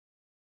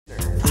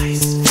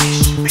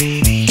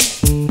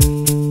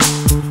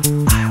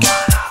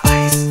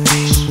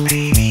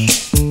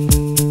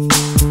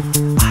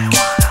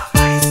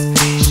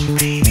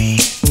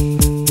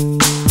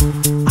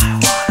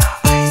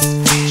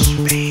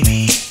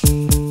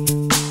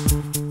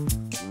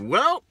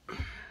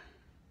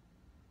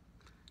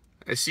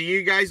I see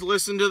you guys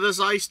listen to this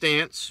ice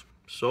dance.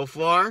 So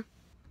far,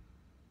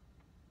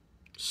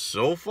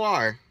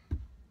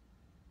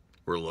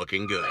 we're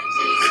looking good.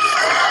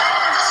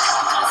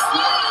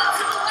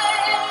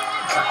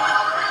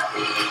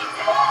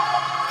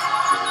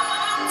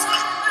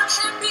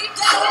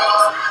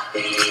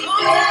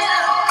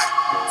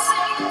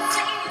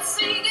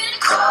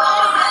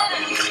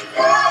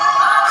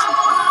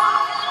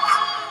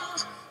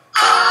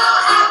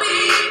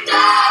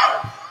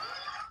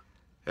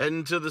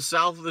 Heading to the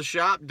south of the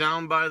shop,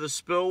 down by the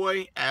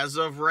spillway, as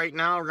of right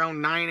now, around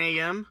 9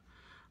 a.m.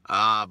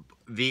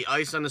 The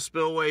ice on the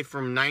spillway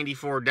from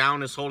 94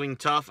 down is holding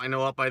tough. I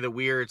know up by the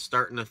weir, it's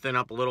starting to thin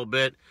up a little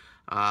bit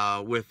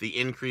with the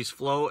increased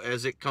flow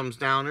as it comes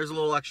down. There's a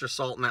little extra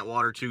salt in that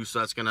water too, so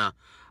that's going to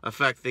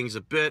affect things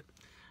a bit.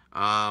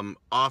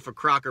 Off of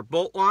Crocker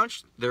Bolt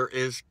Launch, there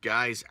is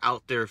guys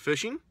out there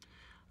fishing.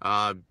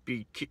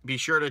 Be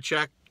sure to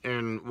check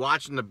and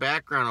watch in the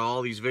background of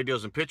all these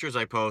videos and pictures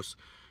I post.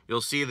 You'll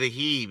see the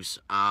heaves.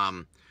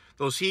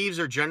 Those heaves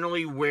are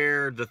generally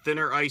where the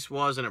thinner ice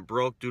was and it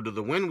broke due to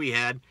the wind we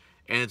had,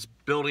 and it's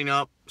building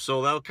up.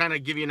 So that'll kind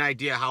of give you an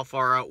idea how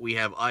far out we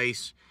have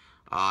ice.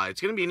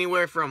 It's going to be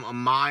anywhere from a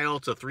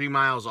mile to 3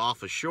 miles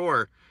off of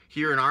shore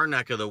here in our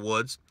neck of the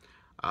woods.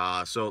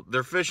 So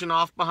they're fishing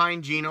off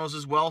behind Geno's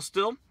as well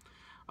still.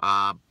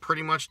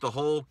 Pretty much the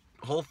whole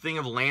thing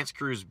of Lance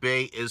Cruz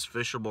Bay is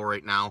fishable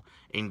right now,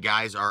 and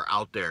guys are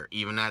out there.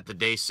 Even at the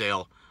day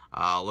sale,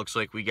 looks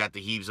like we got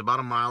the heaves about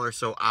a mile or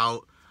so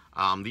out.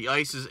 The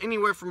ice is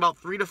anywhere from about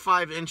 3 to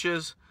 5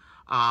 inches.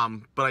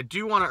 But I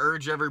do want to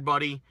urge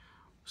everybody,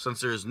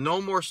 since there's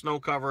no more snow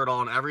cover at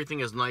all and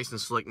everything is nice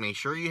and slick, make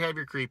sure you have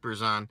your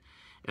creepers on,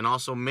 and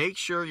also make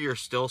sure you're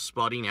still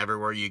spudding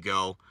everywhere you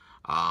go.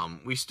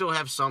 We still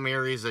have some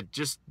areas that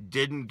just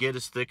didn't get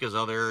as thick as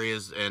other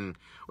areas, and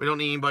we don't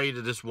need anybody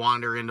to just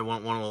wander into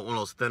one of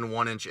those thin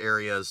 1-inch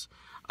areas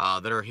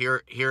that are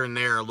here and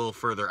there a little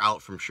further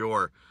out from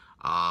shore.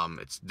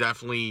 It's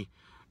definitely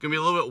gonna be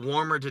a little bit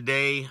warmer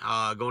today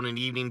going in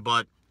the evening,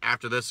 but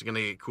after this it's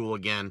gonna get cool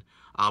again.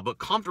 But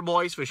comfortable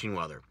ice fishing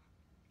weather.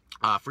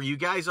 For you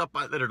guys up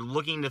that are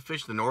looking to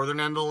fish the northern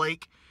end of the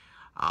lake,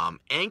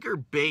 Anchor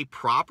Bay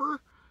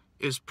proper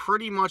is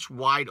pretty much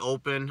wide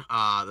open.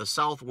 The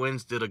south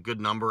winds did a good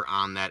number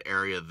on that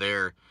area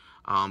there.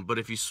 But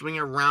if you swing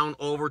around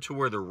over to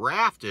where the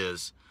raft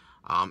is,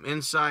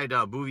 inside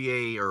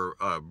Bouvier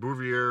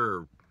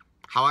or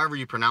however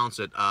you pronounce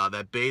it,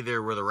 that bay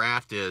there where the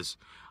raft is,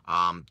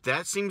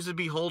 that seems to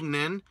be holding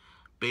in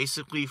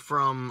basically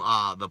from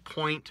the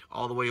point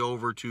all the way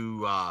over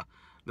to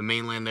the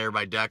mainland there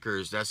by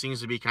Deckers. That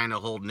seems to be kind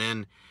of holding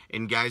in,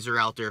 and guys are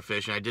out there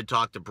fishing. I did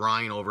talk to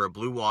Brian over at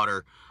Blue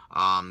Water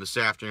this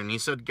afternoon. He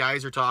said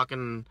guys are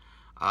talking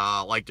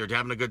like they're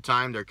having a good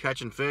time. They're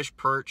catching fish.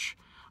 Perch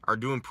are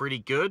doing pretty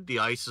good. The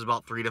ice is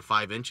about 3 to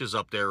 5 inches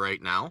up there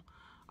right now.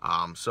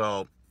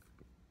 So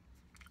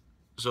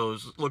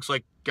it looks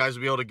like guys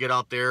will be able to get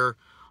out there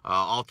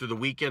all through the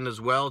weekend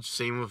as well.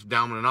 Same with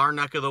down in our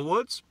neck of the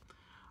woods.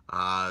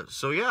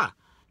 So yeah,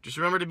 just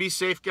remember to be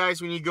safe,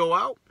 guys, when you go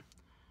out.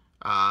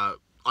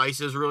 Ice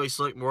is really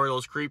slick. More of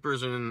those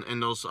creepers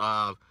and those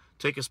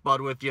take a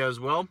spud with you as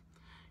well.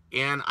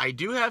 And I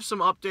do have some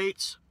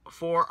updates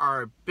for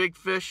our big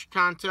fish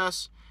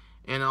contest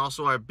and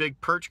also our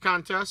big perch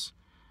contest,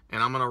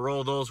 and I'm going to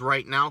roll those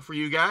right now for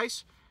you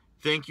guys.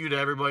 Thank you to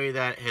everybody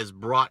that has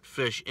brought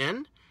fish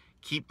in.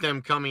 Keep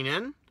them coming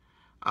in.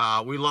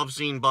 We love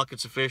seeing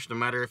buckets of fish, no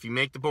matter if you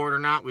make the board or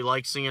not. We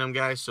like seeing them,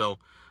 guys, so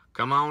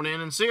come on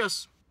in and see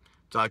us.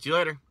 Talk to you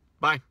later.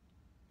 Bye.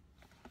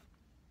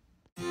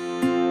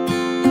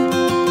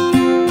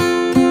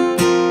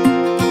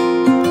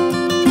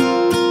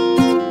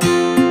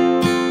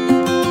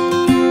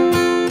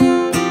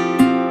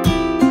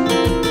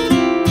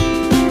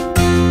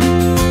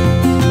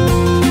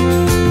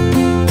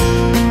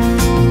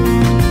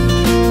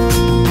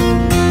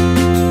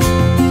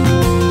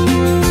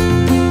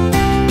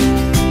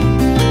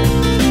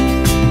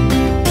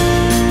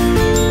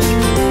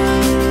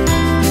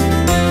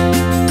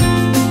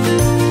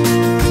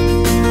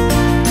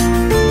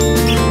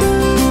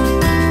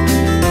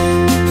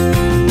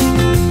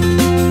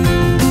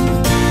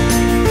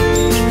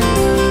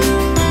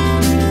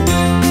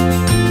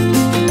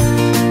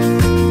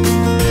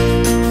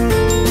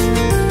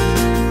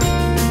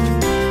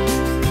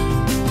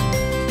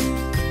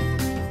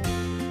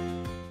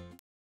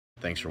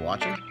 Thanks for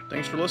watching.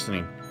 Thanks for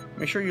listening.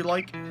 Make sure you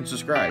like and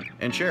subscribe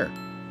and share.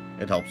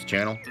 It helps the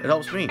channel. It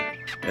helps me.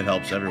 It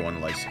helps everyone who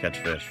likes to catch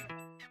fish.